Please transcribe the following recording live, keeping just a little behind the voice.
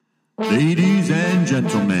Ladies and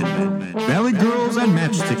gentlemen, Valley Girls and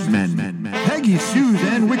Matchstick Men, Peggy Sue's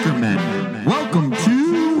and Wicker Men, welcome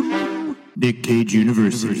to Nick Cage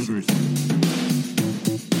University.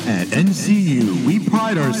 At NCU, we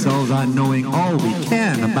pride ourselves on knowing all we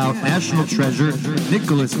can about national treasure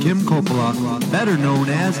Nicholas Kim Coppola, better known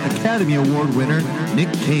as Academy Award winner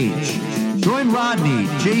Nick Cage. Join Rodney,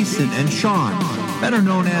 Jason, and Sean, better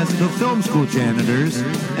known as the Film School Janitors,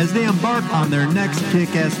 as they embark on their next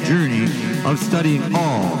kick-ass journey of studying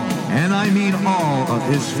all, and I mean all, of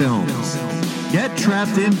his films. Get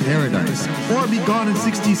trapped in paradise, or be gone in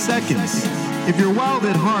 60 seconds. If you're wild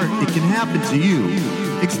at heart, it can happen to you.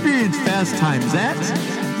 Experience Fast Times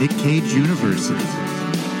at Nick Cage University.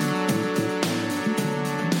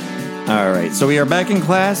 All right, so we are back in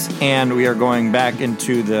class, and we are going back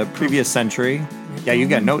into the previous century. Yeah, you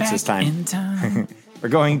got notes this time. We're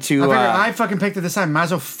going to... I fucking picked it this time. Might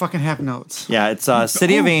as well fucking have notes. Yeah, it's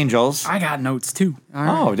City of Angels. I got notes, too.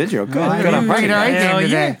 Right. Oh, did you? Good. Well, Good on bring it right Hell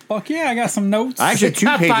today. yeah. Fuck yeah, I got some notes. I actually have 2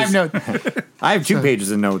 Got pages. 5 notes. I have 2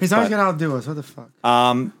 pages of notes. He's always but, going to outdo us. What the fuck?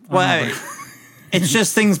 it's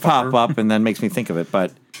just things pop up and then makes me think of it.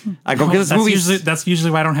 But I go, because that's usually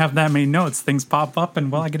why I don't have that many notes. Things pop up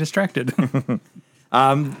and, well, I get distracted.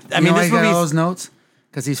 I mean, why this he got all movie's... those notes?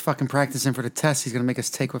 Because he's fucking practicing for the test. He's going to make us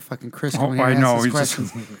take what fucking Chris when he I know. asks us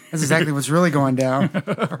questions. That's exactly what's really going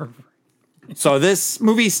down. So this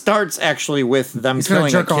movie starts actually with them He's going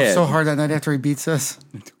to killing a jerk off kid. so hard that night after he beats us.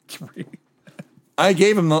 I'm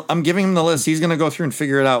giving him the list. He's going to go through and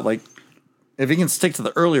figure it out. Like, if he can stick to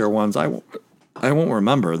the earlier ones, I won't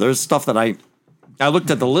remember. There's stuff that I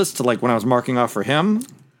looked at the list to, like, when I was marking off for him,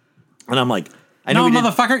 and I'm like, No,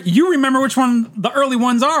 motherfucker, you remember which one the early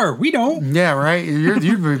ones are. We don't. Yeah, right? You'd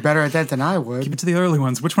be better at that than I would. Keep it to the early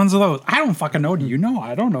ones. Which ones are those? I don't fucking know. Do you know?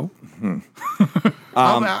 I don't know.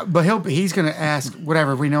 But he's going to ask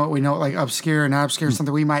whatever. We know, like obscure and not obscure,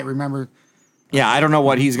 something we might remember. Yeah, I don't know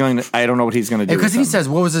what he's going to do. Because if he says,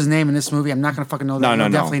 what was his name in this movie, I'm not going to fucking know that. No. I'll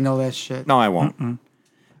definitely know that shit. No, I won't.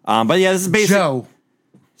 But yeah, this is basically Joe.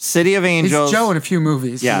 City of Angels. He's Joe in a few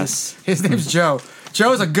movies. Yes. His name's Joe.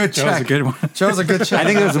 Joe's a good check. That was a good one. Joe's a good check. I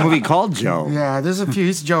think there's a movie called Joe. Yeah, there's a few.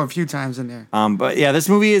 He's Joe a few times in there. But yeah, this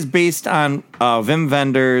movie is based on Wim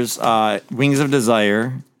Wenders' Wings of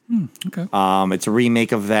Desire. Okay. It's a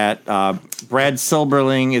remake of that. Brad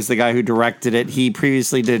Silberling is the guy who directed it. He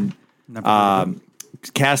previously did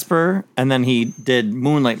Casper, and then he did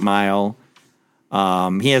Moonlight Mile.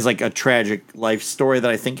 He has like a tragic life story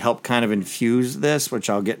that I think helped kind of infuse this, which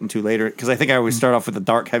I'll get into later. Because I think I always start off with the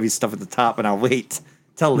dark, heavy stuff at the top, and I'll wait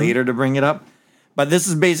till later to bring it up. But this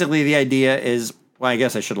is basically the idea is, well, I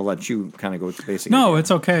guess I should have let you kind of go with the basic No, idea.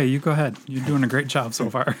 it's okay. You go ahead. You're doing a great job so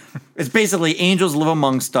far. It's basically angels live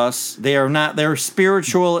amongst us. They're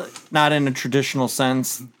spiritual, not in a traditional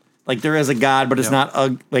sense. Like there is a God, but it's not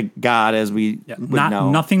a like God as we would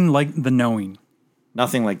know. Nothing like the knowing.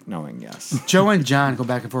 Nothing like knowing, yes. Joe and John go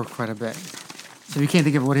back and forth quite a bit. So if you can't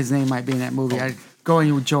think of what his name might be in that movie, I'd go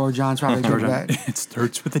in with Joe or John's probably good bet. It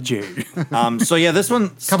starts with a J. So yeah, this one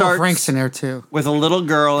Couple starts Franks in there too. with a little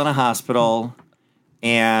girl in a hospital,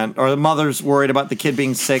 or the mother's worried about the kid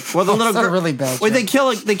being sick. Well, the little that's a girl really bad Well, they joke.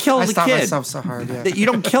 kill I the stopped kid. myself so hard. Yeah. You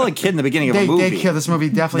don't kill a kid in the beginning of a movie. They kill this movie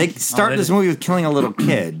definitely. They start this movie with killing a little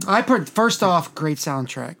kid. First off, great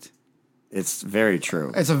soundtrack. It's very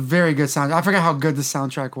true. It's a very good sound. I forgot how good the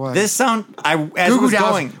soundtrack was. This sound, as Goo it Goo was Dolls.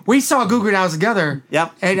 going, We saw Goo Goo Dolls together.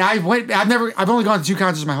 Yep. And I've only gone to 2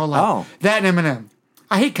 concerts my whole life. Oh. That and Eminem.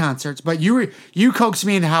 I hate concerts, but you coaxed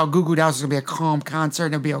me into how Goo Goo Dolls was gonna be a calm concert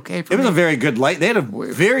and it'll be okay for it me. was a very good light. They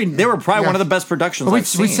were probably one of the best productions But I've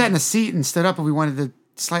seen. we sat in a seat and stood up and we wanted to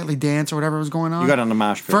slightly dance or whatever was going on. You got on the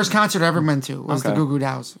mosh pit. First concert I ever been to was the Okay. Goo Goo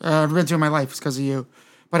Dolls. I've ever been to in my life because of you.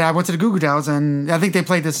 But I went to the Goo Goo Dolls and I think they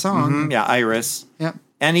played this song. Yeah, Iris. Yep.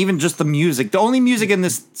 And even just the music. The only music in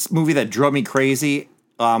this movie that drove me crazy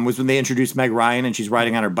was when they introduced Meg Ryan and she's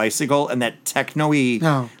riding on her bicycle and that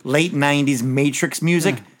techno-y late 90s Matrix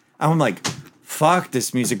music. Yeah. I'm like, fuck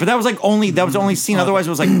this music. But that was only scene. Otherwise, it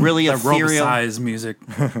was like really ethereal. Robocise music.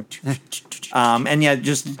 And yeah,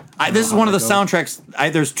 this is one of the soundtracks.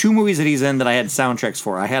 There's 2 movies that he's in that I had soundtracks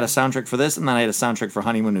for. I had a soundtrack for this, and then I had a soundtrack for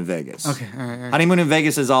Honeymoon in Vegas. Okay, all right. Honeymoon in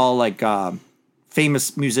Vegas is all like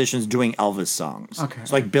famous musicians doing Elvis songs. Okay.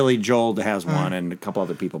 It's like Billy Joel has one and a couple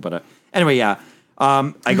other people. But anyway, yeah.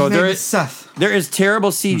 I go His name there. is Seth. There is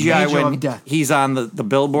terrible CGI Angel when of Death. he's on the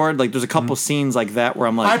billboard. Like there's a couple scenes like that where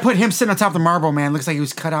I'm I like, put him sitting on top of the Marble Man. Looks like he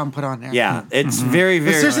was cut out and put on there. yeah, it's very It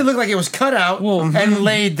very. seriously looked like it was cut out and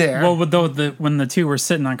laid there. Well, when the two were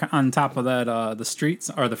sitting on top of that the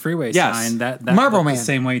streets or the freeway Yes. sign, that Marble looked Man. the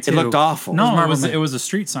same way too. It looked awful. No, Marble Man. it was a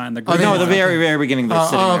street sign. The Oh, green no, yeah. the one. very beginning they're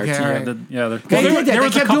sitting there okay, too. all right. They They did that. there They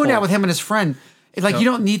was a kept doing couple. that with him and his friend. It's like you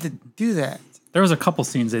don't need to do that. There was a couple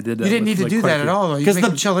scenes they did that. You didn't with, need to like, do quite a that at few. all. Though. You make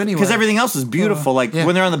them chill anyway. Because everything else is beautiful. Like yeah.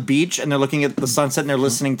 when they're on the beach and they're looking at the sunset and they're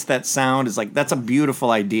listening to that sound, is like that's a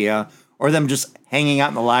beautiful idea. Or them just hanging out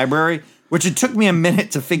in the library, which it took me a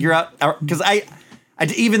minute to figure out because I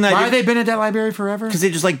even though Why have they been at that library forever? because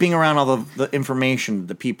they just like being around all the information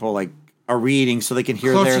the people like are reading so they can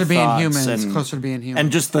hear Closer their to being thoughts humans. and, Closer to being human.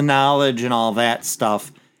 and just the knowledge and all that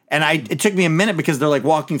stuff. And it took me a minute because they're like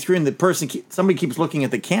walking through and somebody keeps looking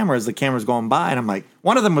at the camera as the camera's going by. And I'm like,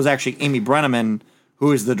 one of them was actually Amy Brenneman,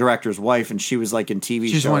 who is the director's wife. And she was like in TV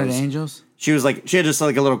She's shows. one of the angels. She was like, she had just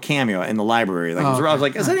like a little cameo in the library. Like, I was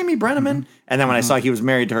like, is that Amy Brenneman? And then when I saw he was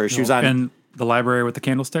married to her, she was on. And the library with the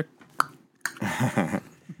candlestick.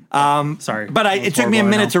 Sorry, But it took me a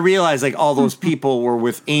minute to realize like all those people were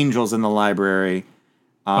with angels in the library.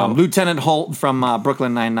 Lieutenant Holt from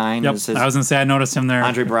Brooklyn Nine-Nine Yep, is his I was gonna say I noticed him there.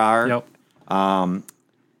 Andre Braugher. Yep.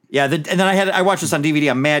 Yeah, and then I watched this on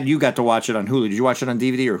DVD. I'm mad you got to watch it on Hulu. Did you watch it on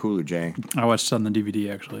DVD or Hulu, Jay? I watched it on the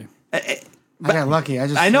DVD actually. I got lucky.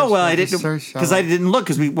 I know. Well, I didn't searched, because I didn't look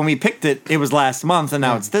because when we picked it, it was last month, and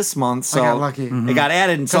now it's this month. So got lucky. It got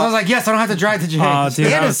added, and so So I was like, yes, I don't have to drive to jail. Dude,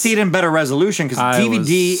 they had I to was- see it in better resolution because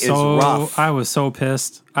DVD is rough. I was so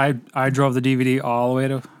pissed. I drove the DVD all the way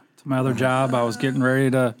to my other job. I was getting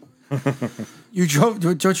ready to. You drove.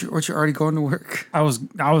 Don't you? Weren't you already going to work? I was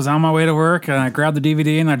on my way to work and I grabbed the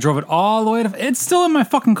DVD and I drove it all the way to. It's still in my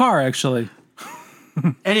fucking car actually.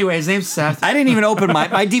 Anyway, his name's Seth. I didn't even open my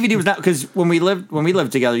DVD was not because when we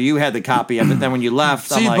lived together, you had the copy of it. Then when you left,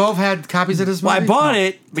 So I'm you like, both had copies of this movie? well, I bought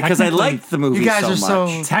it because I Technically, liked the movie. You guys are so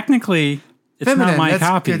so much. Technically, it's feminine. not my That's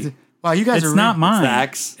copy. good. Wow, you guys It's are not mine.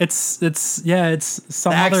 Facts. It's some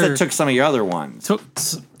The axe other that took some of your other ones.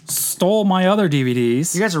 stole my other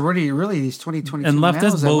DVDs. You guys are really these 2022 and left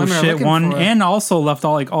this males that women are bullshit looking one, for. and also left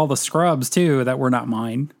all the scrubs too that were not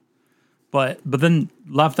mine. But then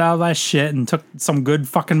left out that shit and took some good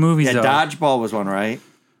fucking movies. Yeah, out. Dodgeball was one, right?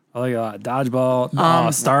 Oh yeah,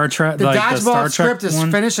 Dodgeball, Star Trek. the like Dodgeball the Star Trek script is one.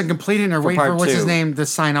 finished and completed, and they're waiting for part what's his two. name to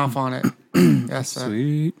sign off on it. Yes.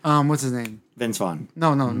 Sweet. What's his name? Vince Vaughn,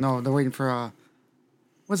 No. They're waiting for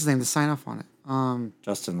what's his name to sign off on it.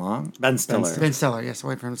 Justin Long, Ben Stiller. Ben Stiller. Yes,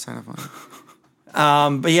 waiting for him to sign off on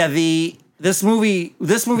it. But yeah, this movie.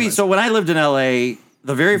 So when I lived in LA,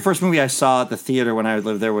 the very first movie I saw at the theater when I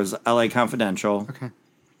lived there was LA Confidential. Okay.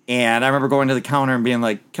 And I remember going to the counter and being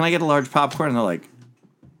like, "Can I get a large popcorn?" And they're like,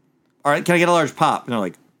 "All right, can I get a large pop?" And they're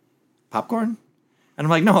like, "Popcorn?" And I'm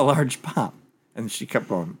like, "No, a large pop." And she kept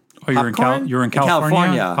going. Oh, you were in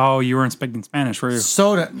California. Oh, you weren't speaking Spanish, were you?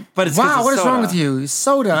 Soda. But it's 'cause wow, it's what is wrong soda. with you?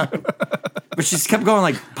 Soda. But she just kept going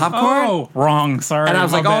like, "Popcorn?" Oh, wrong. Sorry. And I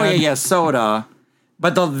was my like, "Oh bad. yeah, soda."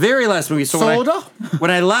 But the very last movie, Soda? when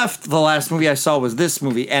I left, the last movie I saw was this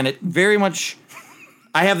movie, and it very much.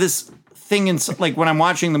 I have this thing in like when I'm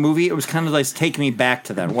watching the movie, it was kind of like take me back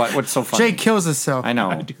to that. What's so funny? Jake kills himself. I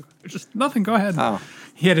know. Just nothing. Go ahead. Oh.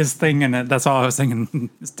 He had his thing in it. That's all I was thinking.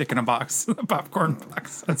 Stick in a box, a popcorn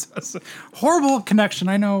box. That's a horrible connection.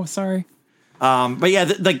 I know. Sorry. But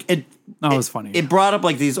yeah, like it. No, it was funny. It brought up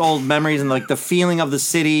like these old memories and like the feeling of the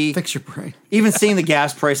city. Fix your brain. Even seeing the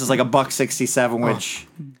gas prices like $1.67, which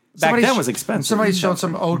back then was expensive. Somebody showed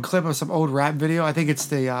some old clip of some old rap video. I think it's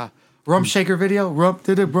the Rump Shaker video. Rump,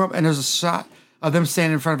 did it, rump. And there's a shot of them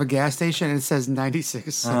standing in front of a gas station and it says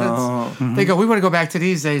 96 cents. They go, we want to go back to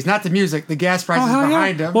these days. Not the music, the gas prices hell yeah.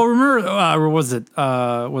 behind them. Well, remember, was it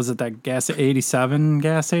that gas 87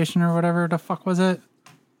 gas station or whatever the fuck was it?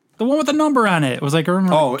 The one with the number on it. It was like, I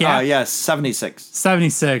remember. Oh, gas, yes, 76.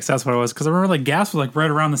 76. That's what it was. Because I remember like gas was like right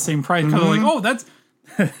around the same price. Because like, oh, that's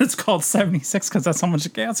it's called 76 because that's how much the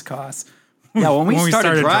gas costs. Yeah, when we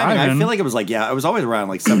started driving, I driving. feel like it was like, it was always around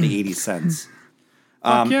like 70, 80 cents.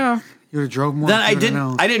 Fuck yeah. You would have drove more. Then if I you would've didn't.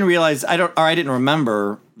 known. I didn't realize. I didn't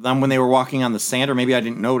remember them when they were walking on the sand, or maybe I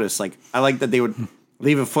didn't notice. Like I like that they would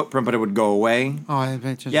leave a footprint, but it would go away. Oh, I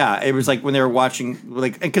bet you. Yeah, it was like when they were watching,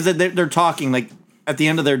 like because they're talking. Like at the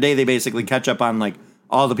end of their day, they basically catch up on like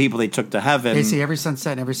all the people they took to heaven. They see every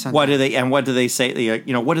sunset and every sunset. What do they say?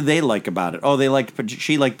 You know, what do they like about it? Oh, they liked.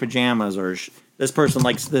 She liked pajamas, or this person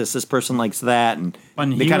likes this. This person likes that, and When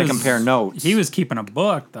they he kind of was- compare notes. He was keeping a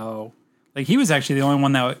book though. Like he was actually the only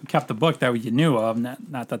one that kept the book that you knew of.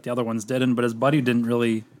 Not that the other ones didn't, but his buddy didn't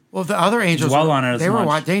really Well, the other angels, dwell on it as they were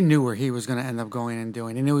much. they knew where he was going to end up going and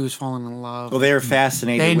doing. They knew he was falling in love. Well, they were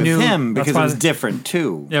fascinated They with knew- him because That's it why was they- different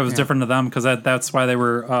too. Yeah, it was different to them because that's why they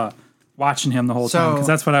were watching him the whole time. Because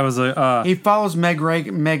that's what I was. He follows Meg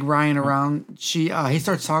Ryan around. He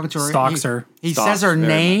starts talking to her. Stalks her. He Stalks says her very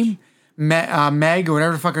name, Meg or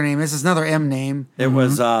whatever the fuck her name is. It's another M name. It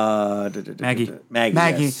was Maggie.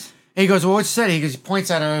 Maggie. Yes. And he goes, "Well, what's said?" He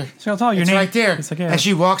points at her. So I'll tell you your It's name. right there. It's like, yeah. And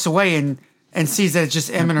she walks away and sees that it's just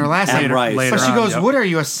M in her last M name. Rice. Later But she on, goes, yep. "What are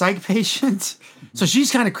you, a psych patient?" So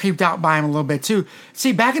she's kind of creeped out by him a little bit too.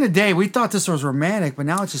 See, back in the day, we thought this was romantic, but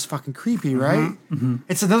now it's just fucking creepy, right?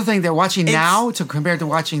 It's another thing that watching now to compared to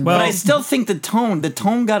watching. Well, But I still think the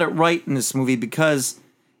tone got it right in this movie because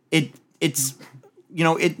it's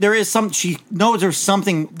there is some, she knows there's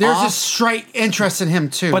something there's off, a slight interest in him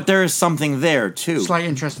too. but there is something there too. Slight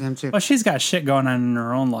interest in him too. Well, she's got shit going on in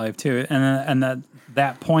her own life too, and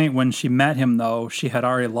that point when she met him though, she had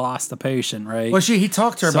already lost a patient, right? Well, he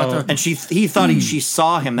talked to her So- about the. And he thought she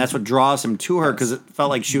saw him. That's what draws him to her because it felt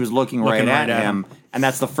like she was looking right at him. And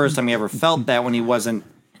that's the first time he ever felt that when he wasn't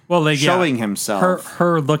well, like, showing himself.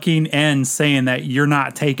 her looking and saying that you're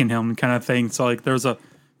not taking him, kind of thing. So like, there's a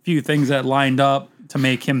few things that lined up to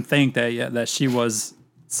make him think that she was.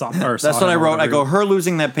 That's what I wrote. I go, her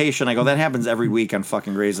losing that patient. I go, that happens every week on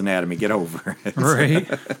fucking Grey's Anatomy. Get over it. right.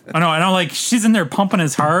 I know. And I'm like, she's in there pumping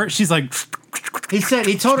his heart. She's like, He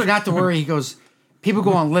told her not to worry. He goes, people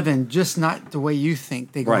go on living, just not the way you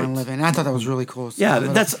think they go Right. on living. And I thought that was really cool. So Yeah,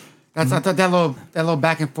 I thought that little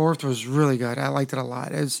back and forth was really good. I liked it a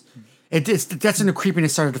lot. That's when the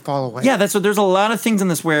creepiness started to fall away. Yeah, that's what. There's a lot of things in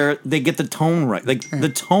this where they get the tone right. Like the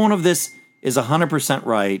tone of this is 100%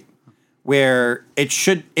 right. Where it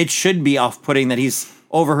should be off-putting that he's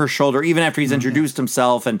over her shoulder even after he's introduced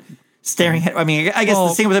himself and staring at. I mean, I guess the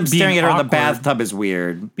scene with him being staring at her in the awkward. bathtub is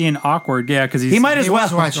weird. being awkward, yeah, because He might as He well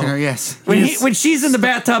was watching her. Yes. when she's in the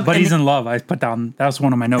bathtub, but and he's in love. I put down that was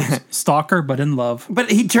one of my notes. Stalker, but in love.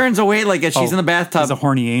 but he turns away like as she's in the bathtub, He's a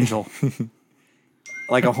horny angel.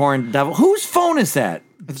 like a horned devil. Whose phone is that?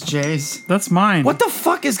 It's Jay's. That's mine. What the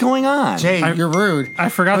fuck is going on? Jay, you're rude. I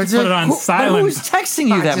forgot to What's put it on But silent. who's texting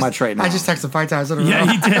you that much right now? I just texted 5 times in a row.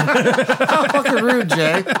 Yeah, he did. How fucking rude,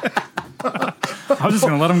 Jay. I was just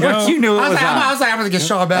gonna let him go. you knew it I was on. was like, I'm gonna get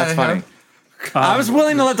Shaw That's bad. funny. I was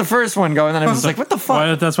willing to let the first one go, and then I was just like, "What the fuck?"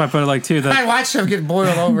 Well, that's why I put it like two. I That watched him get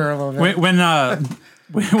boiled over a little bit.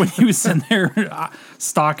 when he was sitting there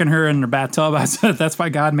stalking her in the bathtub, I said that's why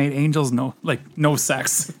God made angels no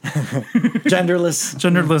sex, Genderless.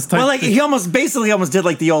 genderless type. Well, like he almost did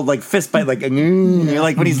like the old like fist bite, like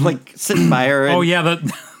like when he's like sitting by her. and oh yeah,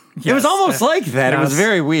 it was almost like that. It was Yes.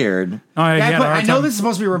 very weird. I know this is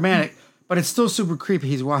supposed to be romantic, but it's still super creepy.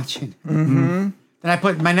 He's watching. Mm-hmm. Then I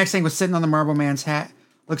put my next thing was sitting on the Marble Man's hat.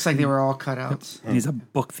 Looks like they were all cutouts. And he's a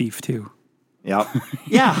book thief too. Yep.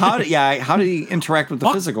 Yeah. How did he interact with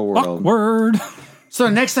the physical world? Word. So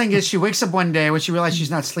the next thing is she wakes up one day when she realizes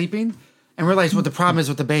she's not sleeping and realizes what the problem is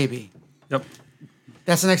with the baby. Yep.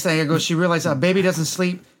 That's the next thing I go. She realized a baby doesn't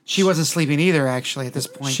sleep. She wasn't sleeping either, actually, at this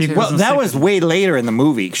point. She too. Well, wasn't that sleeping. was way later in the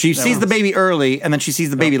movie. She sees the baby early, and then she sees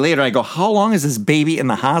the baby later. I go, "How long is this baby in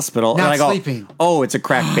the hospital?" Not and I go, sleeping. "Oh, it's a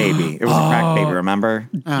crack baby. It was a crack baby. Remember?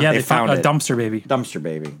 Yeah, they found found a it. dumpster baby. Dumpster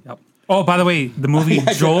baby." Yep. Oh, by the way, the movie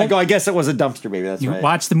I Jolt. go, I guess it was a dumpster baby. That's You right.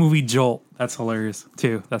 watch the movie Jolt. That's hilarious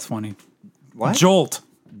too. That's funny. What? Jolt.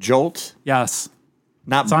 Jolt, Yes.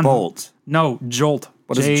 not on- Bolt, No, Jolt.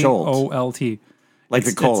 What is Jolt? Jolt? like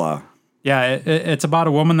the cola. Yeah, it's about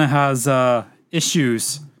a woman that has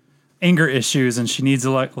issues, anger issues, and she needs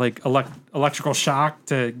electrical shock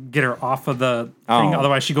to get her off of the thing. Oh.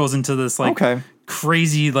 Otherwise, she goes into this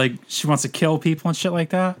crazy, like she wants to kill people and shit like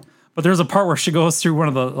that. But there's a part where she goes through one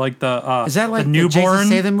of the Is that like the the Jason newborn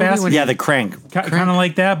Statham movie basket? when Yeah, the crank. Kind of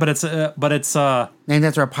like that, but it's Named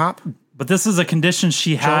after a pop? but this is a condition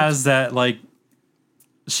she has that like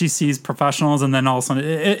she sees professionals and then all of a sudden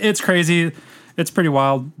it's crazy. It's pretty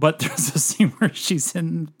wild. But there's a scene where she's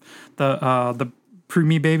in the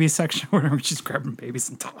preemie baby section where she's grabbing babies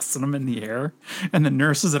and tossing them in the air, and the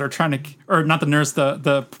nurses that are trying to, or not the nurse,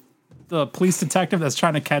 the police detective that's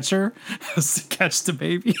trying to catch her has to catch the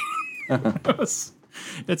baby.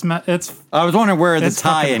 it's I was wondering where the It's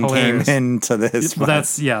fucking tie-in came hilarious. into this. but-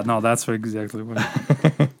 that's exactly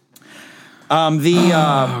what.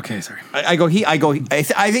 Okay, sorry.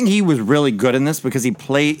 I think he was really good in this because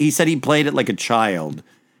he said he played it like a child,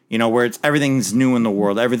 where everything's new in the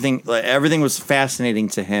world. Everything was fascinating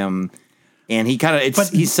to him, and he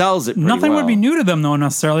sells it pretty Nothing well. would be new to them though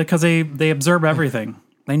necessarily because they absorb everything.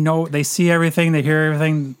 they see everything, they hear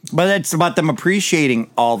everything. But it's about them appreciating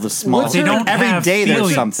all the small. They don't every have day there's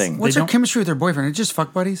feelings. something. What's They her don't- chemistry with her boyfriend? It's just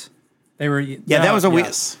fuck buddies. They were Yeah, that was a weird.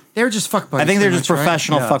 yes. They were just fuck buddies. I think they're pretty just much, right?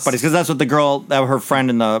 professional Yes. fuck buddies because that's what the girl, that her friend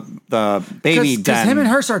in the baby Because den. him and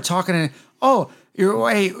her start talking, and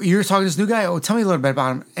you're talking to this new guy. Oh, tell me a little bit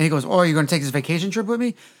about him. And he goes, "Oh, you're going to take this vacation trip with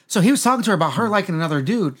me?" So he was talking to her about her liking another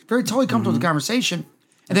dude. Very totally comfortable with the conversation,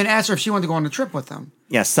 and then asked her if she wanted to go on the trip with him.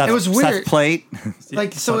 Yeah, Seth, It was Seth weird. Plate.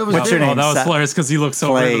 Like, so it was. What's your very- name? Oh, that was Seth hilarious because he looks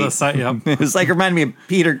over to the side. Yeah. it was like reminded me of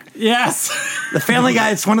Peter. Yes. The Family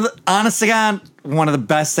Guy. It's one of the honest to God, one of the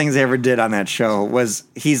best things they ever did on that show was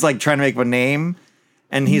he's like trying to make up a name,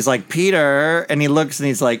 and he's like Peter, and he looks and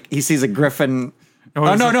he's like he sees a griffin. Oh,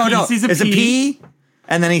 Oh is no it- no he no! sees a It's a P. P,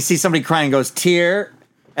 and then he sees somebody crying, and goes tear,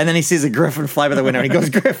 and then he sees a griffin fly by the window, and he goes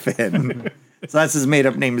Griffin. So that's his made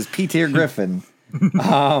up name is Peter Griffin.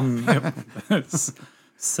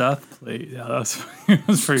 Seth played. Yeah, that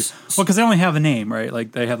was pretty. Well, because they only have a name, right?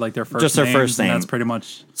 Like they had like their first Just their names, first and name. that's pretty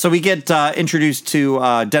much. So we get introduced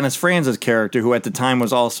to Dennis Franz's character, who at the time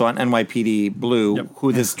was also on NYPD Blue, Yep.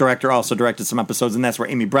 who this director also directed some episodes, and that's where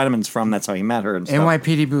Amy Brenneman's from. That's how he met her and stuff.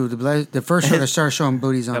 NYPD Boo, the first show that started showing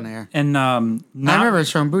booties on there. And I remember not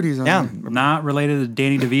showing booties on Yeah. there. not related to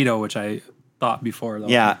Danny DeVito, which I thought before though.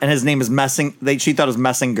 Yeah, and his name is Messing. She thought it was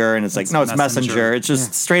Messinger, and it's like, no, it's Messenger. Messenger. It's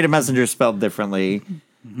just straight a Messenger spelled differently.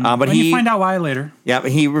 But And you find out why later. yeah,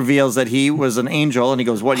 but he reveals that he was an angel, and he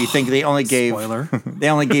goes, "What do you think? They only gave Spoiler. they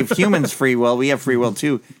only gave humans free will. We have free will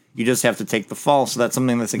too. You just have to take the fall." So that's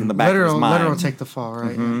something that's in the back of his mind. Literal take the fall,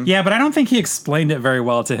 right? Yeah, but I don't think he explained it very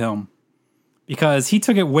well to him because he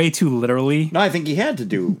took it way too literally. No, I think he had to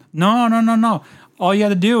do. No. All you had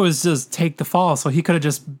to do was just take the fall. So he could have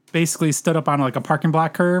just basically stood up on like a parking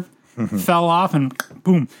block curve, fell off, and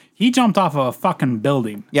boom. He jumped off of a fucking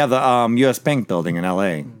building. Yeah, the U.S. Bank building in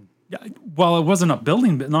L.A. Yeah, well, it wasn't a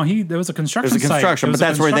building, but no, there was a construction There's a site. construction, It but was a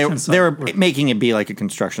that's where construction they were site. making it be like a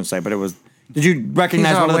construction site. But it was. Did you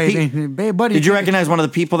recognize He's one of all the people? waving. Babe, buddy, Did you recognize one of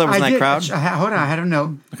the people that was in that did. crowd? Hold on, I had a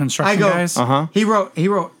note. The construction I go, guys. He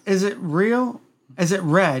wrote, is it real? Is it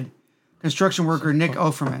red? Construction worker Nick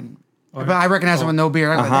Offerman. But I recognize him with no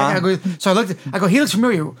beard. I go, so I looked, he looks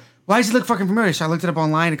familiar. Why does he look fucking familiar? So I looked it up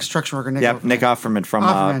online, construction worker Nick Yep, Offerman. Nick Offerman from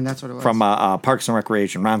Offerman, that's what it was. from Parks and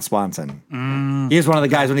Recreation. Ron Swanson. He was one of the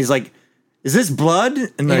guys when he's like, "Is this blood?"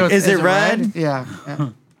 And He like, goes, "Is it red?" Yeah.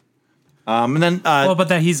 And then Well, but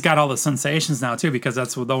that he's got all the sensations now too, because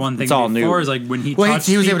that's the one thing It's all before new. is like when he Well, touched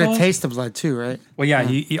he was able people- to taste the blood too, right? Well, yeah,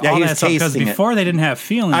 he he all was that stuff because tasting it. before they didn't have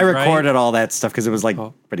feelings. I right? recorded all that stuff because it was like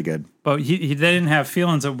pretty good. But they didn't have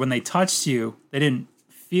feelings of when they touched you. They didn't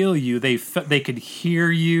feel you. They could hear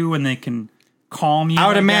you and they can calm you. I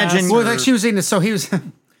would imagine- Well, or- like she was eating so he was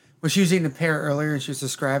she was eating the pear earlier and she was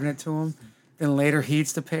describing it to him. Then later he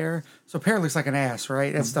eats the pear. So pear looks like an ass,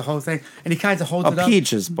 right? That's the whole thing. And he kind of holds A it up.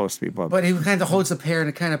 peach is supposed to be blood. But he kind of holds the pear and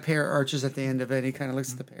it kind of pear arches at the end of it. And he kind of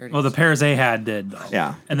looks at the pear. And well, the pears they had did. Though.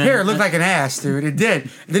 Yeah. and then pear looked like an ass, dude. It did.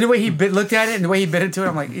 And then the way he looked at it and the way he bit into it,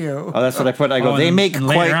 I'm like, ew. Oh, that's what I put. I go. Oh, They and- make and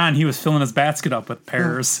quite. later on he was filling his basket up with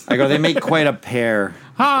pears. I go. They make quite a pair.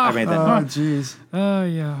 I made that. Oh, jeez. Oh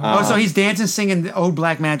yeah. Oh, so he's dancing, singing the old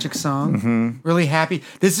Black Magic song. Really happy.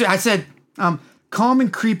 I said, calm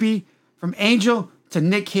and creepy from Angel to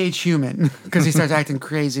Nick Cage human because he starts acting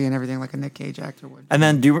crazy and everything like a Nick Cage actor would. And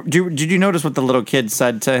then, did you notice what the little kid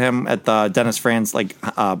said to him at the Dennis Franz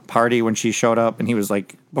party when she showed up? And he was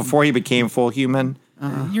like, before he became full human.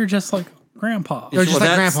 You're just like Grandpa. You're just like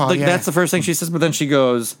that's, Grandpa. Yeah. That's the first thing she says. But then she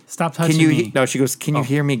goes, Stop touching "Can you?" me. No, she goes, "Can you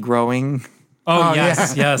hear me growing?" Oh,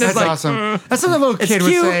 yes. That's like- awesome. That's what a little It's kid would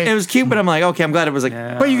cute. say. It was cute, but I'm like, okay, I'm glad it was like.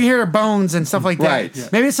 But you can hear her bones and stuff like that. Right. Yeah.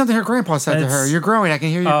 Maybe it's something her grandpa said to her. That's- You're growing. I can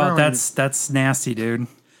hear you Oh, growing. that's nasty, dude.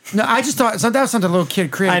 No, I just thought that was something a little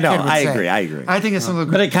kid creative. I know. Kid would I say. agree. I agree. I think it's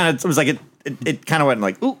something. But it kind of was like it kind of went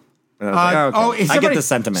like ooh. And I was like, oh, okay. is I get somebody- the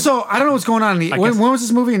sentiment. So I don't know what's going on. guess- When was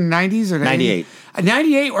this movie in the 90s or the 98?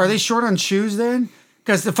 98. Are they short on shoes then?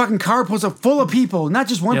 Because the fucking car pulls up full of people, not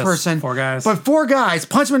just one Yes, person, 4 guys. but 4 guys.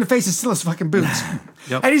 Punch him in the face and steal his fucking boots.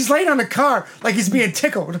 Yep. And he's laying on the car like he's being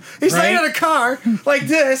tickled. He's laying Right. on a car like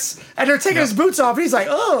this, and they're taking his boots off, and he's like,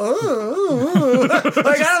 like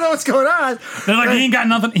I don't know what's going on. They're like, he ain't got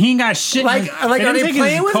nothing. He ain't got shit. Like- They like, didn't are they take his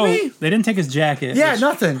playing with coat. me? They didn't take his jacket. Yeah, which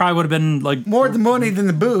nothing. Probably would have been like More money than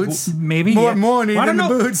the boots. Maybe More yeah. money I than don't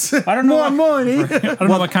the know. boots. I don't know More what- money. I don't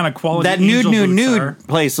know what kind of quality that Angel boots are.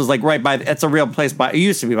 place was like right by. It's a real place. It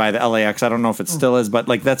used to be by the LAX. I don't know if it still is, but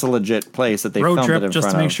like that's a legit place that they Road filmed it trip in just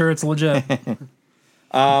front to make of. sure it's legit.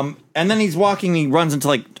 And then he's walking. He runs into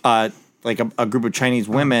like a group of Chinese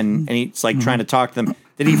women, and he's like trying to talk to them.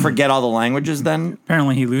 Did he forget all the languages then?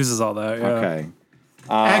 Apparently, he loses all that. Yeah. Okay.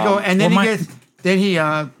 I go, and then well, he gets. Then he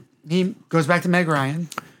goes back to Meg Ryan.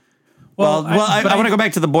 Well, I want to go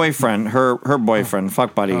back to the boyfriend, her boyfriend,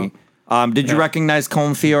 fuck buddy. Did you recognize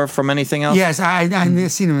Colm Feore from anything else? Yes,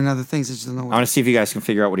 I've seen him in other things. I just don't know I what. want to see if you guys can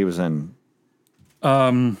figure out what he was in.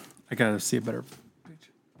 I gotta see a better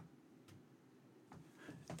picture.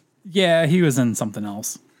 Yeah, he was in something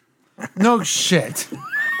else. No shit.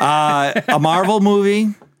 A Marvel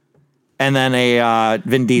movie, and then a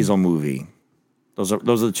Vin Diesel movie. Those are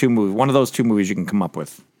the two movies. One of those two movies you can come up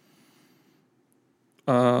with.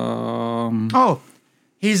 Oh,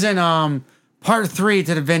 he's in part 3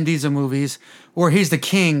 to the Vin Diesel movies, where he's the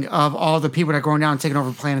king of all the people that are going down and taking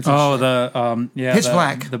over planets. And Oh, shit. Pitch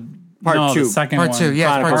Black. Part 2. The second Part one. 2, yeah,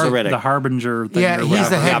 Chronicles part of 2. Riddick. The Harbinger thing. Yeah, or he's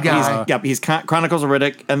the whatever. head guy. He's Chronicles of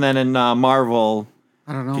Riddick, and then in Marvel,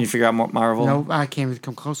 I don't know. can you figure out what Marvel? No, I can't even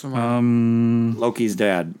come close to him. Loki's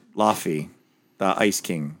dad, Laufey, the Ice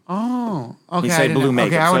King. Oh, okay. He I said didn't blue know.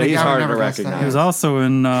 makeup, I so would've- he's I would've hard to never guessed that. recognize. He was also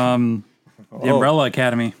in the Umbrella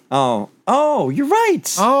Academy. Oh, you're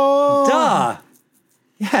right. Oh, Duh.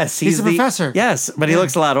 Yes, He's a professor. Yes, but he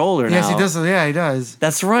looks a lot older now. yes, he does. Yeah, he does.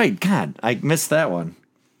 That's right. God, I missed that one.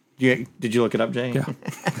 Did you look it up, Jay?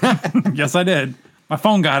 Yeah. Yes, I did. My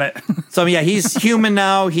phone got it. So yeah, he's human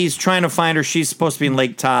now. He's trying to find her. She's supposed to be in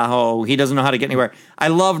Lake Tahoe. He doesn't know how to get anywhere. I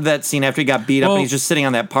loved that scene after he got beat up Well- and he's just sitting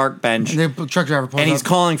on that park bench The truck driver pulls and he's up.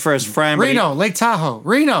 calling for his friend. but he- Reno, Lake Tahoe.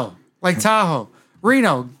 Reno, Lake Tahoe.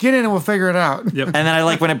 Reno, get in and we'll figure it out. Yep. and then I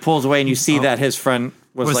like when it pulls away and you see that his friend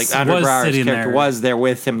was like Andre was Braugher's sitting character there. was there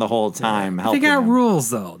with him the whole time. They helping got him. rules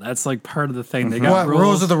though. That's like part of the thing. They got What,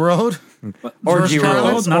 rules of the road? Orgy George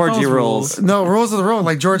Carlin? rules. Not Orgy those rules. No, rules of the road,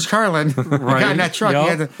 like George Carlin. He got in that truck. Yup. He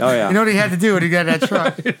had to, Oh, yeah. You know what he had to do when he got in that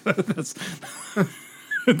truck?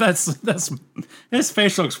 that's his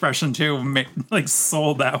facial expression too. Like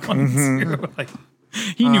sold that one. Mm-hmm. Like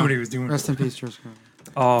he knew what he was doing. Rest in peace, George Carlin.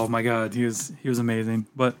 Oh my god, he was amazing.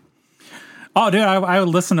 But oh, dude, I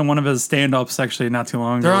listened to one of his stand-ups actually not too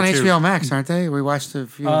long ago. They're on too. HBO Max, aren't they? We watched a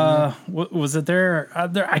few. Was it there?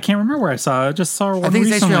 I can't remember where I saw it. I just saw one I think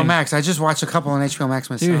it's recently. HBO Max. I just watched a couple on HBO Max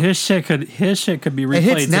myself. Dude, his shit could be replayed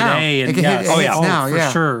hits now. today. It And can hit- yes. it hits oh, now, for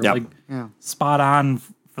yeah. sure. Yep. Like Yeah. spot on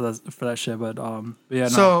for that shit. But yeah. No.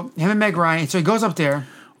 So him and Meg Ryan. So he goes up there.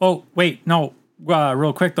 Oh wait, no.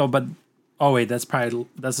 Real quick though, but oh wait, this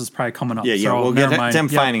is probably coming up. Yeah, yeah. So, We'll never get mind. them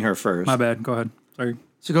Yeah, finding her first. My bad. Go ahead. Sorry.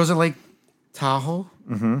 She goes to Lake Tahoe.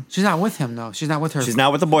 Mm-hmm. She's not with him though. She's not with her. She's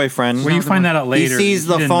not with the boyfriend. Well, you find that out He later. sees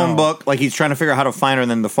You the didn't phone know. book, like he's trying to figure out how to find her, and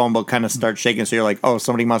then the phone book kind of starts shaking. So you're like, oh,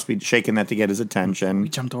 somebody must be shaking that to get his attention. We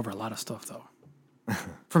jumped over a lot of stuff though.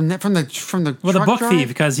 from the Well, the truck book drive? thief,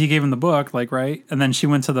 because he gave him the book, like, right? And then she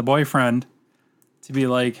went to the boyfriend to be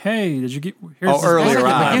like, "Hey, did you get?" Here's this Earlier book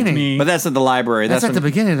at the on. beginning. me. But that's at the library. That's at the when-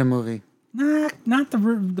 beginning of the movie. Not the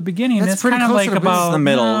beginning. That's That's pretty kind of close like to the about the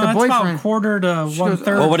middle. No, The that's boyfriend. about quarter to goes, 1/3.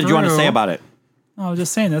 Well, what did you want to say about it? I was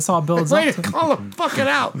just saying that's all builds Way up. to To. call him fucking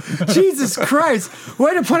out. Jesus Christ.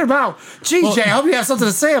 Way to put him out. Geez, Jay, I hope you have something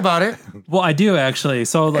to say about it. Well, I do actually.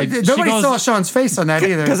 So like, she Nobody goes, saw Sean's face on that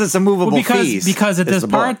either. Because it's a movable feast. because at is this the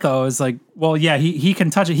part book. though is like, well, yeah, he can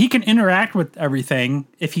touch it. He can interact with everything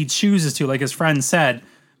if he chooses to, like his friend said,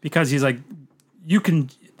 because he's like,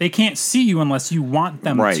 they can't see you unless you want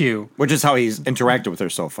them Right. to. Which is how he's interacted with her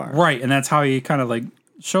so far. Right, and that's how he kind of like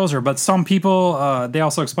shows her. But some people, they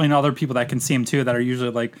also explain to other people that can see him too, that are usually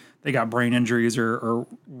like they got brain injuries or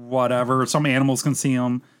whatever. Some animals can see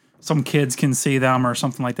them, some kids can see them, or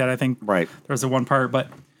something like that. I think Right. there's the one part, but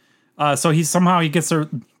so he gets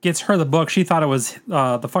her the book. She thought it was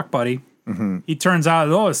the fuck buddy. Mm-hmm. He turns out,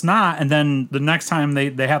 oh, it's not. And then the next time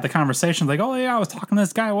they have the conversation, like, oh yeah, I was talking to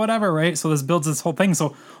this guy, whatever, right? So this builds this whole thing.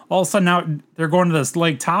 So all of a sudden now they're going to this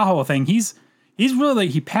Lake Tahoe thing. He's really like,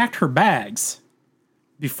 he packed her bags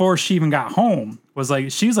before she even got home. Was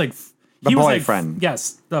like, she's like, The he was boyfriend. like,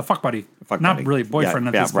 yes, the fuck buddy, Fuck not buddy. really boyfriend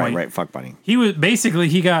at this point. Right, fuck buddy. He was basically,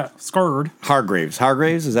 he got scored. Hargraves,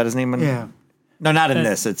 is that his name? Yeah. No, not in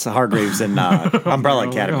this. It's Hargraves in Umbrella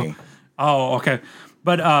Academy. Oh, okay.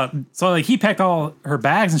 But so like he packed all her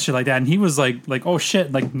bags and shit like that, and he was like oh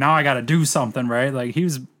shit, like now I got to do something, right? Like he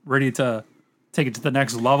was ready to take it to the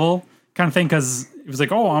next level, kind of thing, because it was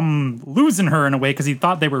like, oh, I'm losing her in a way, because he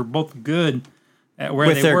thought they were both good at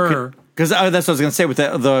where they were. Because that's what I was going to say with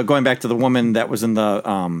the going back to the woman that was in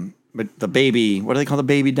the baby. What do they call the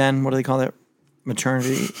baby den? What do they call that?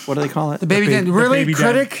 Maternity. What do they call it? The baby den. Really? baby den.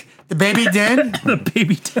 Critic? The baby den? The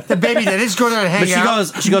baby. The baby den. They just go there to hang But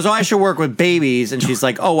out. she goes, oh, I should work with babies, and she's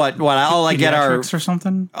like, oh, what? All I get are Pediatrics or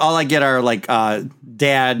something. all I get are like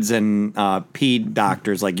dads and ped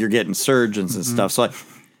doctors. Like you're getting surgeons and stuff. So like,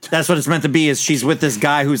 that's what it's meant to be. Is she's with this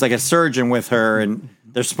guy who's like a surgeon with her, and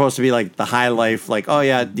they're supposed to be like the high life. Like, oh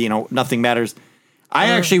yeah, nothing matters.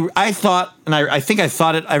 I thought, and I think I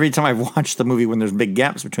thought it every time I watched the movie when there's big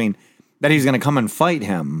gaps between, that he's going to come and fight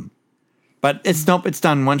him. But it's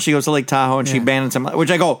done once she goes to Lake Tahoe and she abandons him, which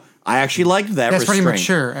I actually liked that. That's restraint. pretty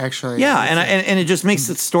mature, actually. Yeah, and it just makes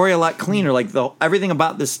the story a lot cleaner. Like everything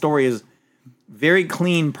about this story is very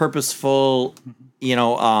clean, purposeful,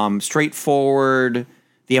 straightforward.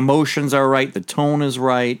 The emotions are right. The tone is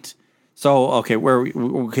right. So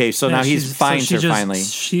so now he's finds her finally.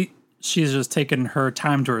 She's just taken her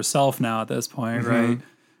time to herself now at this point, right?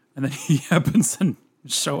 And then he happens to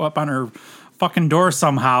show up on her fucking door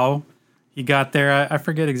somehow. He got there. I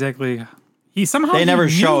forget exactly. They never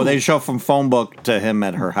show. They show from phone book to him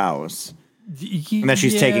at her house. And then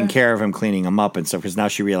she's taking care of him, cleaning him up and stuff, because now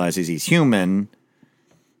she realizes he's human.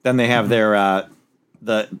 Then they have their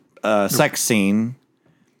sex scene,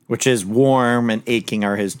 which is warm and aching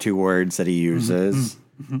are his two words that he uses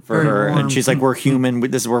for her. And she's like, we're human.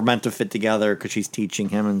 We're meant to fit together, because she's teaching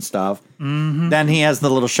him and stuff. Then he has the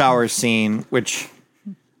little shower scene, which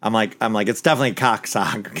I'm like, it's definitely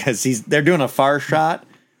cocksock, because they're doing a far shot.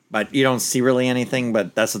 But you don't see really anything,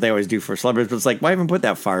 but that's what they always do for celebrities. But it's like, why even put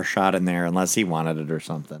that far shot in there unless he wanted it or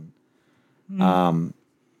something?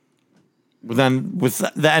 Then with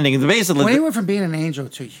the ending, basically... When he went from being an angel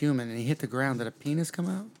to a human and he hit the ground, did a penis come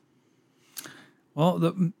out?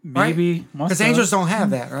 Well, maybe. Because angels don't have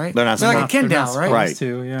that, right? They're not They're like a They're not Kindle, right? Right.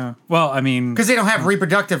 to, yeah. Well, I mean... Because they don't have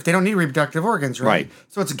they don't need reproductive organs, right? Right.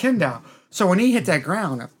 So it's a Kindle. So when he hit that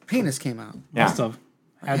ground, a penis came out. Must have.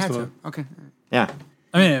 Had to. Okay. Yeah.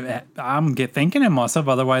 I mean, I'm thinking it must have.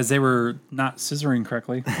 Otherwise, they were not scissoring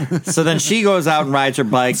correctly. So then she goes out and rides her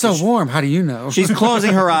bike. It's so warm. How do you know? She's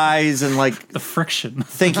closing her eyes and like The friction.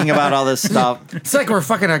 thinking about all this stuff. It's like we're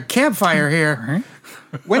fucking a campfire here.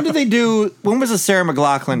 When was the Sarah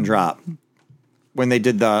McLachlan drop? When they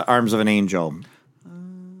did the Arms of an Angel?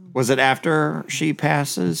 Was it after she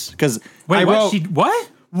passes? Because Wait, I wrote... what?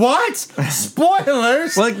 What?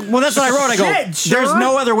 Spoilers? Well, that's what I wrote. I go, Shit, Sean. there's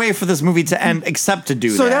no other way for this movie to end except to do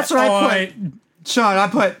So that. that's what I put. Sean, I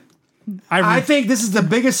put. I think this is the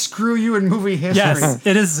biggest screw you in movie history. Yes,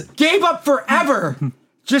 it is. Gave up forever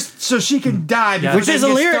just so she could die. before Which they is a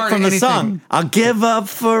get lyric started from the anything. song. I'll give up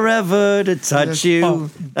forever to touch you. Oh,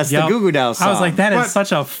 That's yep. the Goo Goo Dolls song. I was like, that is But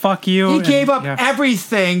such a fuck you. He and- gave up yeah.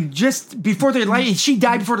 everything just before their life. She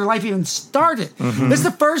died before their life even started. This is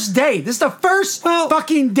the first day. This is the first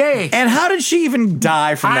fucking day. And how did she even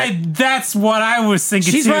die from that? That's what I was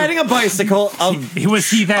thinking. She's too. riding a bicycle. Was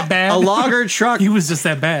he that bad? A logger truck. He was just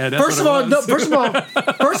that bad. That's First of what all, it was.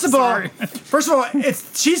 first of all,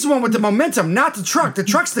 she's the one with the momentum, not the truck. The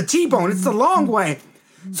truck's the T-bone. It's the long way.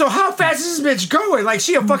 So how fast is this bitch going? Like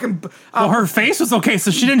she a fucking Well, her face was okay,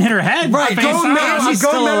 so she didn't hit her head. Right, Face gold on. medal. She's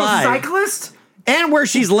still alive. cyclist? And where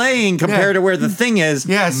she's laying compared to where the thing is.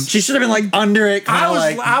 Yes. She should have been like under it.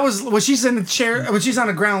 I was when she's in the chair, when she's on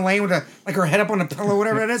the ground laying with her head up on the pillow,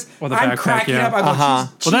 whatever it is. With a I'm backpack, cracking yeah. up. I go,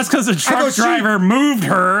 Well, that's because the truck she- driver moved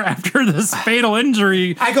her after this fatal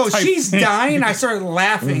injury. I go, type she's thing. dying. I started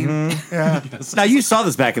laughing. Yeah. Now you saw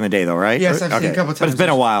this back in the day, though, right? Yes, I've seen it a couple But it's times. been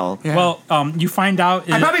a while. Yeah. Well, you find out.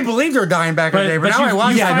 I probably believed her dying back in the day, but now I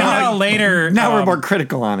watch you it. find out later. Now we're more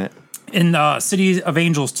critical on it. in City of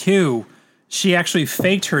Angels 2, she actually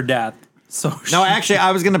faked her death. So No, actually,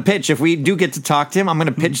 I was going to pitch. If we do get to talk to him, I'm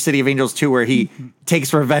going to pitch City of Angels 2 where he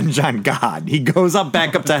takes revenge on God. He goes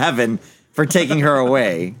back up to heaven for taking her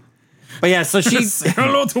away. But yeah, so she... Say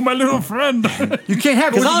hello to my little friend. You can't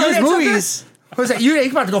have it. Because Was all it you those that took her? movies... Was that you?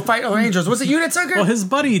 He's about to go fight angels. Was it you that took her? Well, his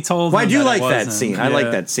buddy told Well, I him do that like it that wasn't. scene. I like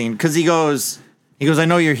Yeah. that scene because he goes, I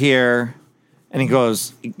know you're here, and he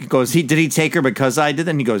goes, did he take her because I did?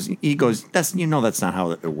 And he goes, that's not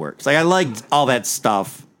how it works. Like I liked all that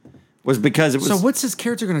stuff was because it was. So what's his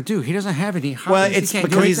character going to do? He doesn't have any. Hobbies. well, He it's can't do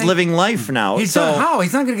because he's anything? living life now. He's so done how?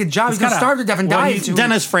 He's not going to get a job. He's going to gotta- starve to death and well, die. he's- in 2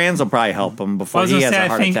 Dennis Franz will probably help him I before was he gonna has say, a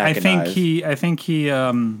heart attack and dies. I think he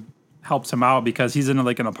helps him out because he's in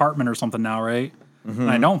like an apartment or something now, right? And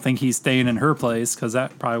I don't think he's staying in her place because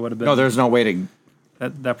that probably would have been. No, there's no way to.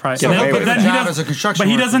 that probably. Get away he'll with get it. a he job does- as a construction But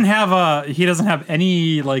he worker. doesn't have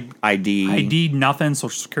any like ID. nothing, social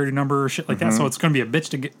security number or shit like that. So it's going to be a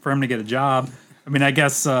bitch for him to get a job. I mean, I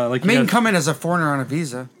guess like I mean, he can come in as a foreigner on a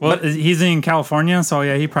visa. well, he's in California, so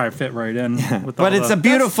yeah, he probably fit right in. With But all it's the, a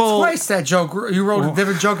beautiful. Twice that joke. You wrote a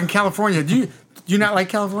different joke in California. Do you not like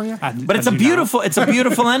California? But it's a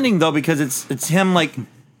beautiful ending though because it's him like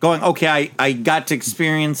going, okay, I got to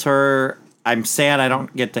experience her. I'm sad I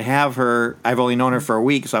don't get to have her. I've only known her for a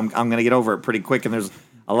week, so I'm gonna get over it pretty quick. And there's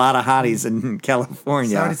a lot of hotties in California.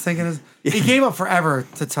 Is that what he's thinking is? He gave up forever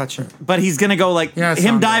to touch her. But he's gonna go like Yeah, him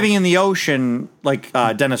sounds diving good. in the ocean like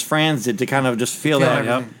Dennis Franz did to kind of just feel Feel that.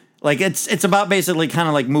 everything. Like it's about basically kind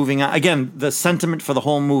of like moving on. Again, the sentiment for the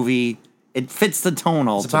whole movie, it fits the tone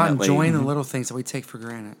It's about ultimately. enjoying the little things that we take for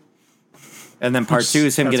granted. And then part 2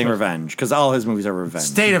 is him That's getting what- revenge because all his movies are revenge.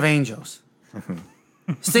 State of angels.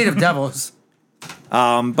 State of devils.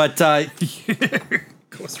 But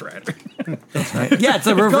Ghost Rider. yeah, it's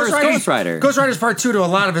a reverse Ghost Rider. Ghost Rider's part 2 to a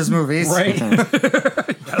lot of his movies. Right.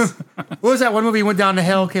 What was that one movie? He went down the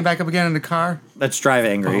hill, came back up again in the car. That's Drive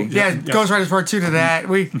Angry. Yeah, Ghost Rider's part 2 to that.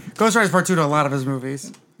 Ghost Rider's part 2 to a lot of his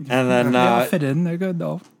movies. And then They'll fit in. They're good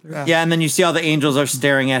though. yeah, and then you see all the angels are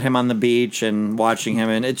staring at him on the beach and watching him,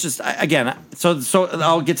 and it's just again. So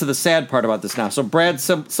I'll get to the sad part about this now. So Brad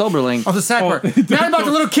Silberling. Oh, the sad part. Not about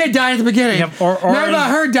the little kid dying at the beginning. Yep, or not about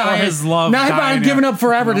his- her or dying. his love Not about dying, him giving yeah. up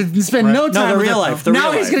forever to spend Right. no time the with real her. life, the now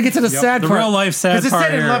real he's life. going to get to the sad The part. real life sad 'Cause part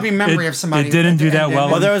instead of here, loving memory it- of somebody. it didn't do at the that end, well.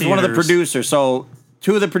 and Well, there was one of the theaters. producers. So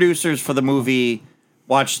two of the producers for the movie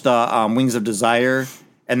watched the Wings of Desire,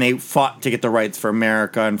 and they fought to get the rights for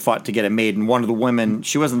America and fought to get it made. And one of the women,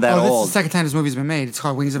 she wasn't that Oh, this is old. the second time this movie's been made. It's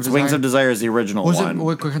called Wings of Desire. Wings of Desire is the original What was one. it?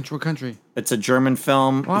 What country? It's a German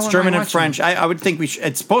film. Why It's would I German and watch it? French. I would think we should.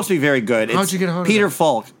 It's supposed to be very good. How'd It's you get a hold of Peter it?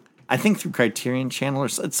 Falk. I think through Criterion Channel or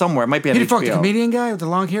it's somewhere. It might be on Peter HBO. Falk, the comedian guy with the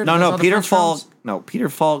long hair? that No, does no, all the Peter French Falk. films? No, Peter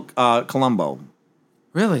Falk. Columbo.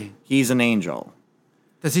 Really? He's an angel.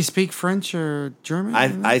 Does he speak French or German?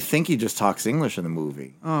 I think he just talks English in the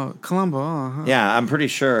movie. Oh, Columbo. Oh, huh. Yeah, I'm pretty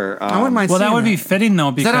sure. I wouldn't mind Well, seeing that would be fitting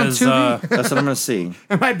though that on because Tubi? That's what I'm going to see.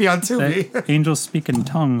 It might be on Tubi. angels speak in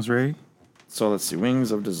tongues, right? So let's see.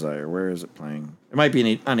 Wings of Desire. Where is it playing? It might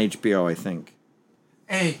be on HBO, I think.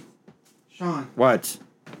 Hey, Sean, What?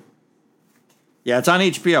 Yeah, it's on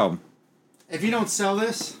HBO. if you don't sell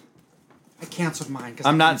this, I canceled mine. 'cause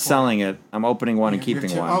I'm I not couldn't afford selling it. I'm opening one and You're keeping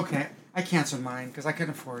too- one. Okay, I canceled mine because I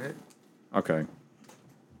couldn't afford it. Okay.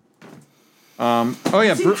 Oh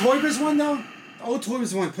yeah. See the Toy Biz one though? The old Toy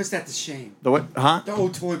Biz one puts that to shame. The what? Huh? The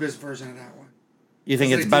old Toy Biz version of that one. You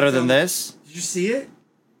think So it's they better did than film- this? Did you see it?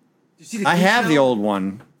 Did you see the? I have the detail? old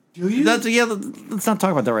one. Do you? Let's not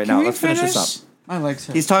talk about that right now. we Let's finish this finish? up. My legs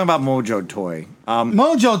hurt. He's talking about Mojo Toy.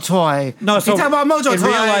 Mojo Toy. No, so you talking about Mojo in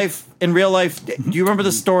Toy. real life, do you remember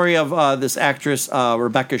the story of this actress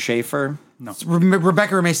Rebecca Schaefer?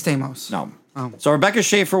 Rebecca Ramey Stamos. No. Oh. So Rebecca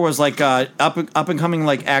Schaefer was like up and coming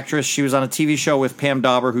like actress. She was on a TV show with Pam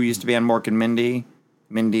Dauber, who used to be on Mork and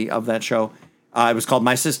Mindy of that show. It was called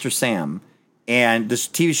My Sister Sam, and this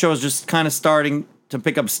TV show was just kind of starting to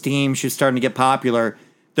pick up steam. She was starting to get popular.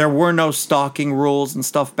 There were no stalking rules and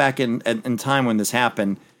stuff back in time when this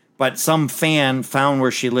happened, but some fan found where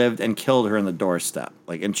she lived and killed her in the doorstep.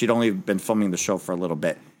 And she'd only been filming the show for a little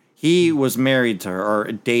bit. He was married to her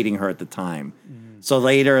or dating her at the time. So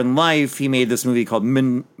later in life, he made this movie called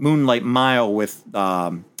Moonlight Mile with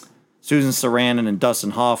Susan Sarandon and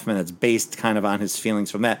Dustin Hoffman. That's based kind of on his feelings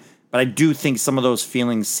from that. But I do think some of those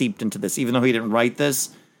feelings seeped into this, even though he didn't write this.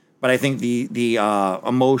 But I think the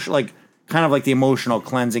emotion, kind of like the emotional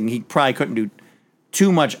cleansing, he probably couldn't do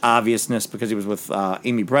too much obviousness because he was with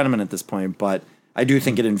Amy Brenneman at this point. But I do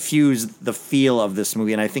think it infused the feel of this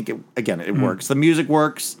movie, and I think it works. The music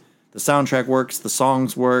works, the soundtrack works, the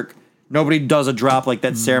songs work. Nobody does a drop like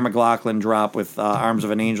that Sarah McLachlan drop with Arms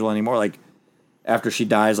of an Angel anymore. Like after she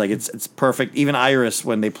dies, it's perfect. Even Iris,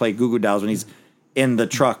 when they play Goo Goo Dolls, when he's in the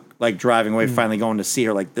truck, driving away, finally going to see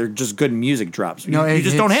her, they're just good music drops. You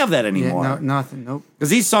just don't have that anymore. Yeah, no, nothing. Nope. Because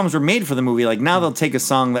these songs were made for the movie. Now they'll take a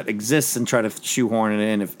song that exists and try to shoehorn it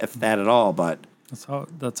in, if that at all. But That's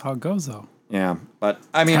how it goes though. yeah, but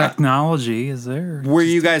I mean, Technology is there. were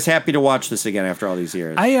you guys happy to watch this again after all these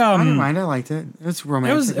years? I didn't mind. I liked it. It was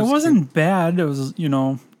romantic. It wasn't bad. It was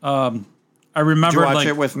I remember Did you watch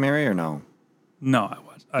it with Mary or no? No, I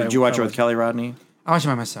watched. Did you watch it with Kelly Rodney? I watched it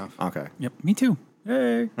by myself. Okay. Yep, me too.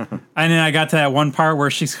 Hey. And then I got to that one part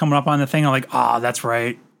where she's coming up on the thing. I'm like, oh, that's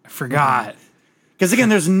right. I forgot. Because again,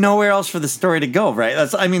 there's nowhere else for the story to go, right?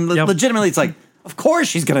 Yep. Legitimately, it's of course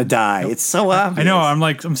she's gonna die. It's so obvious. I know.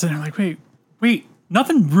 I'm sitting there like, wait.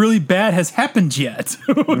 Nothing really bad has happened yet.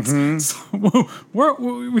 So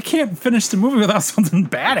we can't finish the movie without something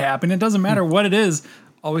bad happening. It doesn't matter what it is.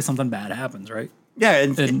 Always something bad happens, right? Yeah,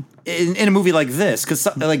 in a movie like this, because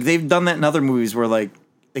they've done that in other movies where they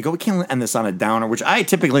go, we can't end this on a downer, which I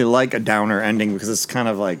typically like a downer ending because it's kind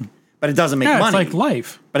of but it doesn't make money. It's like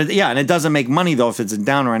life. But and it doesn't make money though if it's a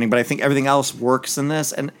downer ending. But I think everything else works in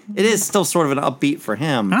this, and it is still sort of an upbeat for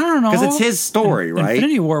him. I don't know. Because it's his story, right?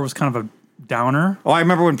 Infinity War was kind of a downer. Oh, I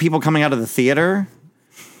remember when people coming out of the theater,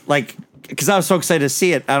 because I was so excited to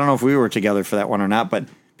see it. I don't know if we were together for that one or not, but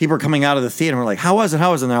people were coming out of the theater and were like, how was it?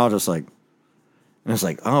 How was it? And they're all just and it's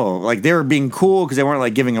oh, they were being cool because they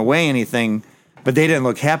weren't giving away anything. but they didn't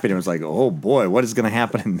look happy. And it was like, oh boy, what is going to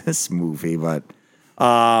happen in this movie? But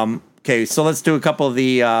okay, so let's do a couple of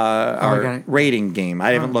the our rating game.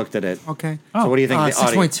 I haven't looked at it. Okay. So what do you think? The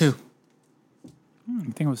 6.2. I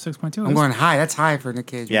think it was 6.2. I'm going high. That's high for Nick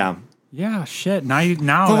Cage. Yeah, Yeah, shit.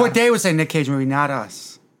 Now. For what they would say Nick Cage movie, not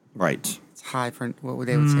us. right. It's high for what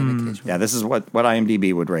they would say Nick Cage movie. Yeah, this is what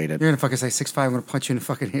IMDb would rate it. You're gonna fucking say 6.5. I'm gonna punch you in the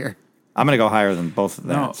fucking ear. I'm gonna go higher than both of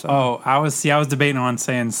that. No. So. Oh, I was debating on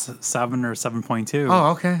saying 7 or 7.2.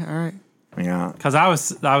 Oh, okay. All right. Yeah. Because I was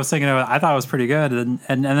thinking of it, I thought it was pretty good, and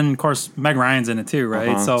then of course Meg Ryan's in it too,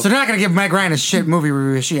 right? So they're not gonna give Meg Ryan a shit movie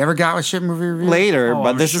review. Has she ever got a shit movie review? Later, Oh, but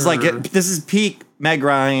I'm this is like sure. this is peak Meg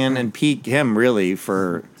Ryan and peak him really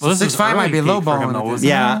for well, this is 6.5 might early be peak for lowballing him, it though, then. isn't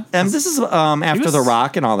yeah, it? and this is after was- The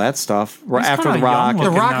Rock and all that stuff. After kinda The Rock. young The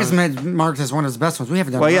looking Rock now. is marked as one of his best ones. We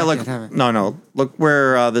haven't done. Well, The yeah, Rock look, yet, have we? no, look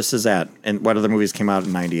where this is at, and what other movies came out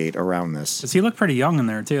in '98 around this. Does he look pretty young in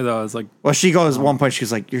there too? Though it's like Well, she goes at one point.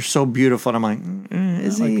 She's like, "You're so beautiful," and I'm like,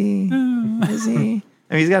 "Is he? Is he?"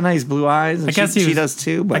 I mean, he's got nice blue eyes. And I guess she he was- does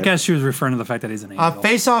too. But I guess she was referring to the fact that he's an angel.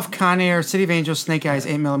 Face Off, Con Air, City of Angels, Snake Eyes,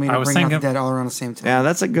 8mm, I was Bring Out the thinking- Dead all around the same time. yeah,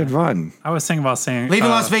 that's a good run. I was thinking about saying Leaving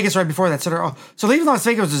Las Vegas right before that. So they're all, so Leaving Las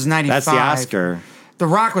Vegas was 95. That's the Oscar. The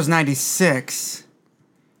Rock was 96.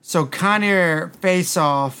 So Con Air, Face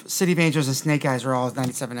Off, City of Angels, and Snake Eyes were all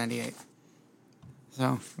 97, 98.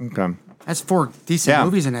 So Okay. that's 4 decent Yeah,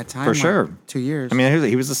 movies in that time. for like sure. 2 years. I mean,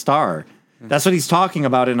 he was a star. That's what he's talking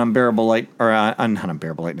about in Unbearable Light, or not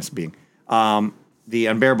Unbearable Lightness being, the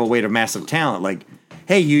unbearable weight of massive talent. Like,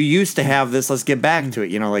 hey, you used to have this. Let's get back to it.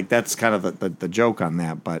 You know, like that's kind of the joke on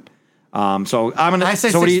that. But so I'm gonna. I say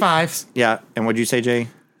so what do you- 6.5. Yeah, and what'd you say, Jay?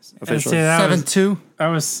 Officially, say that- 7.2.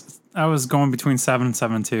 I was going between 7 and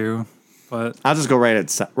 7.2, but I'll just go right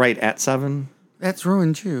at 7. That's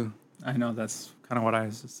ruined you. I know that's kind of what I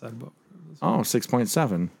just said. But Oh,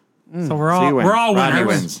 6.7. so we're So you all win. we're all Rodney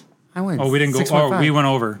winners. wins. I win. Oh, we didn't go. 6.5. Oh, we went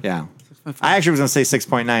over. Yeah. I actually was gonna say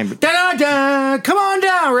 6.9, but Da-da-da! Come on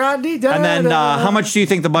down, Rodney. Da-da-da. and then how much do you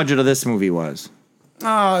think the budget of this movie was?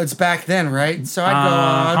 Oh, it's back then, right? So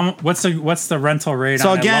I'd go. What's the rental rate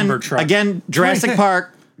So on that lumber truck? again, Jurassic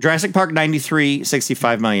Park 93,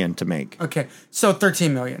 65 million to make. Okay, so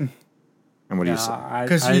 13 million. And what do you say?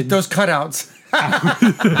 Because those cutouts.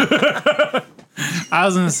 I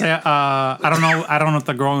was gonna say I don't know what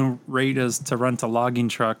the going rate is to rent a logging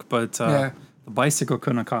truck, but Yeah. the bicycle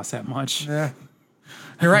couldn't have cost that much. Yeah.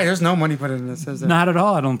 You're right. There's no money put in this, is there? Not at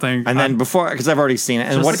all. I don't think. And then before, because I've already seen it.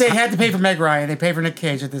 And But what they had to pay for Meg Ryan. They paid for Nick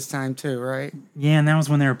Cage at this time too, right? Yeah, and that was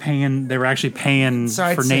when they were paying. They were actually paying So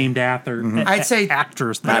I'd for say- named actor. I'd say-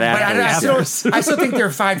 actors, Not But actors. I still think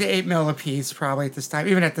they're 5 to 8 mil a piece, probably at this time.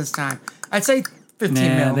 Even at this time, I'd say 15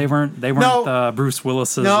 Nah, mil. they weren't. They No. weren't Bruce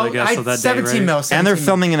Willis's. No, I guess of that 17 day, right? mil. and 17 they're mil.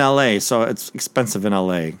 filming in LA, so it's expensive in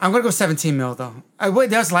LA. I'm gonna go 17 mil though.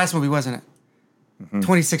 Wait, that was the last movie, wasn't it? Mm-hmm.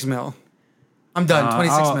 26 mil. I'm done.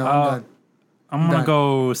 26 mil. I'm done. I'm gonna Done.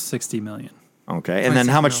 go 60 million. Okay. And then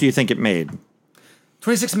how 26 much mil. do you think it made?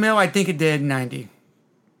 26 mil. I think it did 90.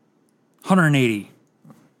 180.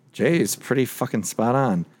 Jay's pretty fucking spot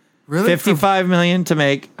on. Really? 55 million to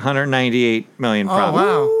make, 198 million Oh probably.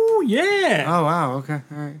 wow. Oh yeah. Oh wow. Okay.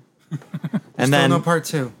 All right. And Still then no part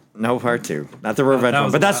 2. no part 2. Not the revenge that one.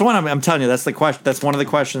 was But a that's lot. one I'm telling you, that's the question. That's one of the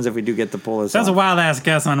questions if we do get to pull this That's a off. wild ass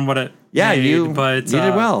guess on what it. Yeah, made, you but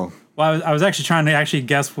did well. Well, I was actually trying to actually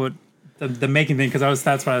guess what the making thing because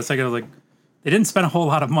that's what I was thinking. I was like, they didn't spend a whole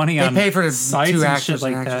lot of money They on pay for the sites 2 and actors shit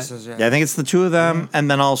like and that. actresses. Yeah, I think it's the two of them, and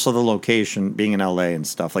then also the location being in LA and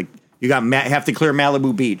stuff. Like you got have to clear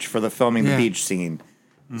Malibu Beach for the filming the Yeah. beach scene,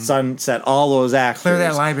 Sunset, all those actors. Clear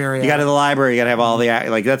that library You got out. to the library. You got to have all the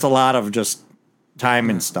like. That's a lot of just time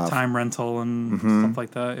and stuff. Time rental and Mm-hmm. stuff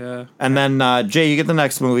like that. Yeah. And then Jay, you get the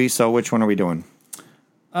next movie. So which one are we doing?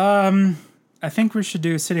 I think we should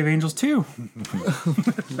do City of Angels 2.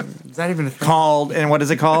 Is that even a thing? Called and what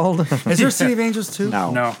is it called? Is there City of Angels 2?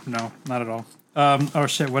 No, No, not at all. Oh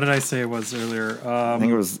shit! What did I say it was earlier? I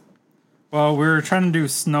think it was Well, we were trying to do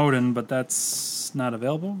Snowden, but that's not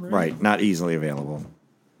available, right? right. Not easily available.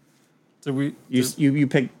 Did we? You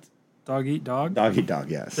picked Dog Eat Dog? Dog Eat Dog.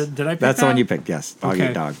 Yes. Did I pick That's the one that? you picked. Yes. Dog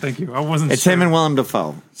Okay, Eat Dog. thank you. I wasn't. It's sure. him and Willem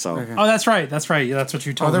Dafoe. So. Okay. Oh, that's right. That's right. Yeah, that's what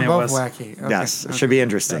you Oh, told they're me. both it was. wacky. Okay. Yes, it Okay. should be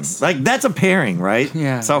interesting. Like that's a pairing, right?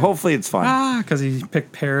 Yeah. So hopefully it's fun. Because he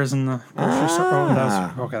picked pears in the grocery store.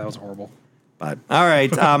 Oh, that was horrible. But all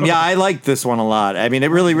right, yeah, I liked this one a lot. I mean,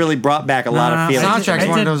 it really brought back a lot of feelings. Soundtrack's I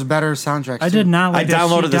one of did- those better soundtracks. I too. did not I like that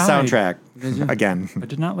she downloaded the died. soundtrack again. I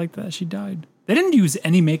did not like that she died. They didn't use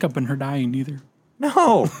any makeup in her dying either.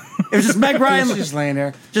 No, It was just Meg Ryan. She's just laying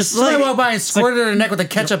there. Just Somebody like, walked by and squirted her neck with a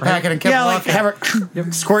ketchup packet and kept yeah, like walking. have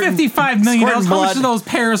her squirting. $55 million. squirting How much blood. do those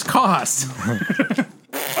pears cost?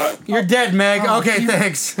 You're dead, Meg. Okay,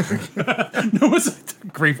 thanks. It was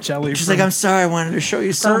grape jelly. She's like, I'm sorry, I wanted to show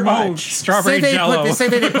you so much. Strawberry jello. Same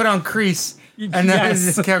thing they put on crease. And then Yes.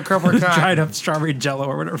 just kept couple of Dried times. up strawberry jello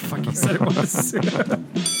or whatever the fuck you said it was.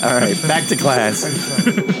 All right, back to class.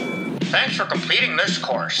 Thanks for completing this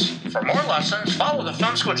course. For more lessons, follow the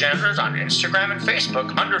Film School Janitors on Instagram and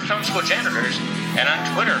Facebook under Film School Janitors and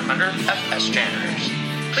on Twitter under FS Janitors.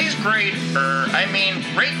 Please rate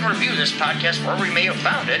and review this podcast wherever you may have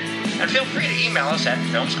found it, and feel free to email us at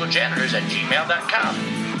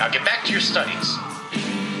filmschooljanitors@gmail.com. Now get back to your studies.